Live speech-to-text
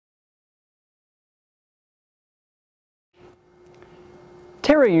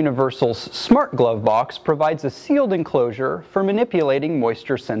Terra Universal's SmartGlovebox provides a sealed enclosure for manipulating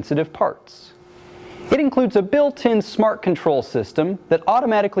moisture-sensitive parts. It includes a built-in smart control system that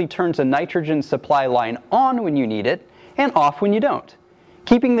automatically turns a nitrogen supply line on when you need it and off when you don't,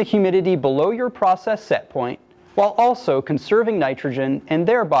 keeping the humidity below your process set point while also conserving nitrogen and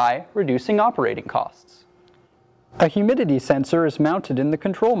thereby reducing operating costs. A humidity sensor is mounted in the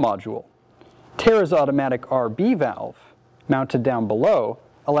control module. Terra's automatic RB valve, mounted down below,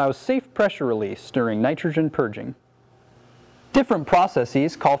 allows safe pressure release during nitrogen purging. Different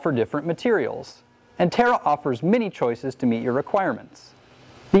processes call for different materials, and Terra offers many choices to meet your requirements.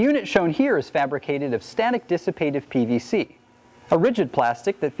 The unit shown here is fabricated of static dissipative PVC, a rigid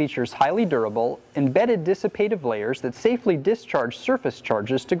plastic that features highly durable, embedded dissipative layers that safely discharge surface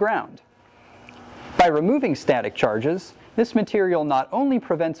charges to ground. By removing static charges, this material not only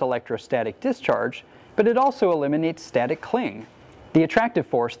prevents electrostatic discharge, but it also eliminates static cling, the attractive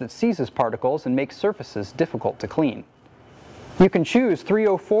force that seizes particles and makes surfaces difficult to clean. You can choose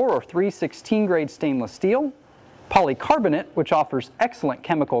 304 or 316 grade stainless steel, polycarbonate, which offers excellent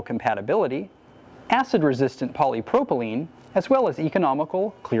chemical compatibility, acid-resistant polypropylene, as well as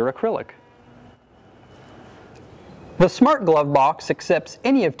economical clear acrylic. The SmartGlovebox accepts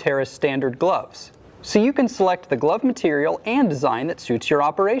any of Terra's standard gloves, so you can select the glove material and design that suits your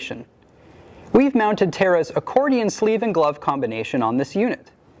operation. We've mounted Terra's accordion sleeve and glove combination on this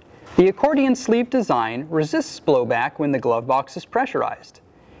unit. The accordion sleeve design resists blowback when the Glovebox is pressurized,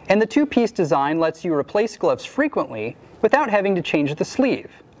 and the two-piece design lets you replace gloves frequently without having to change the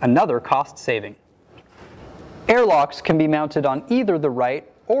sleeve, another cost saving. Airlocks can be mounted on either the right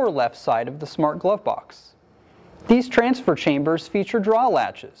or left side of the SmartGlovebox. These transfer chambers feature draw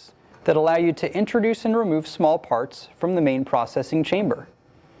latches that allow you to introduce and remove small parts from the main processing chamber.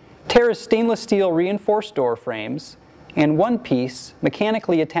 Terra's stainless steel reinforced door frames and one-piece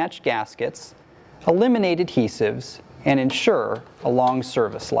mechanically attached gaskets eliminate adhesives and ensure a long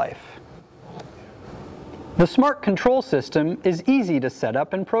service life. The smart control system is easy to set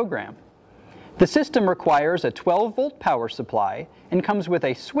up and program. The system requires a 12-volt power supply and comes with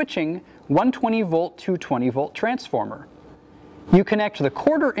a switching 120-volt 220-volt transformer. You connect the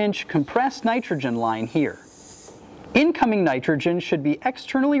 1/4-inch compressed nitrogen line here. Incoming nitrogen should be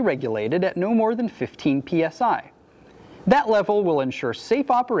externally regulated at no more than 15 psi. That level will ensure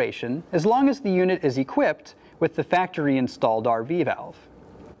safe operation as long as the unit is equipped with the factory-installed RV valve.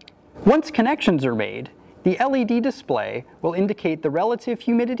 Once connections are made, the LED display will indicate the relative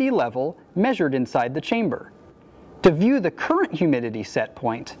humidity level measured inside the chamber. To view the current humidity set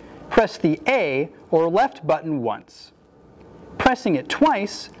point, press the A or left button once. Pressing it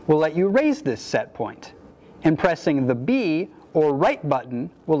twice will let you raise this set point, and pressing the B or right button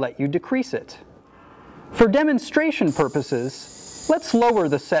will let you decrease it. For demonstration purposes, let's lower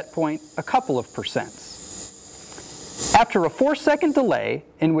the set point a couple of percents. After a 4-second delay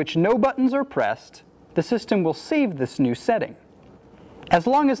in which no buttons are pressed, the system will save this new setting. As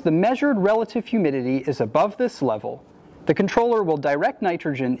long as the measured relative humidity is above this level, the controller will direct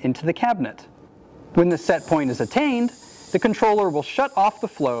nitrogen into the cabinet. When the set point is attained, the controller will shut off the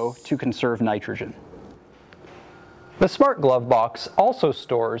flow to conserve nitrogen. The SmartGlovebox also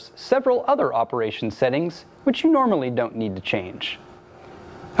stores several other operation settings which you normally don't need to change.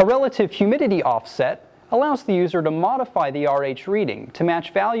 A relative humidity offset allows the user to modify the RH reading to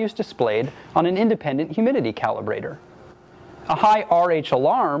match values displayed on an independent humidity calibrator. A high RH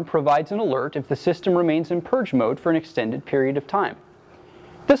alarm provides an alert if the system remains in purge mode for an extended period of time.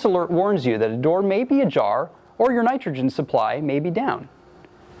 This alert warns you that a door may be ajar or your nitrogen supply may be down.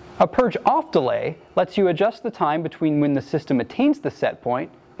 A purge off delay lets you adjust the time between when the system attains the set point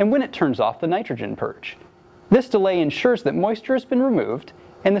and when it turns off the nitrogen purge. This delay ensures that moisture has been removed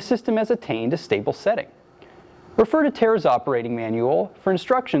and the system has attained a stable setting. Refer to Terra's operating manual for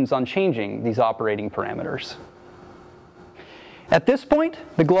instructions on changing these operating parameters. At this point,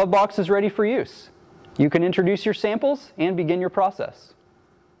 the Glovebox is ready for use. You can introduce your samples and begin your process.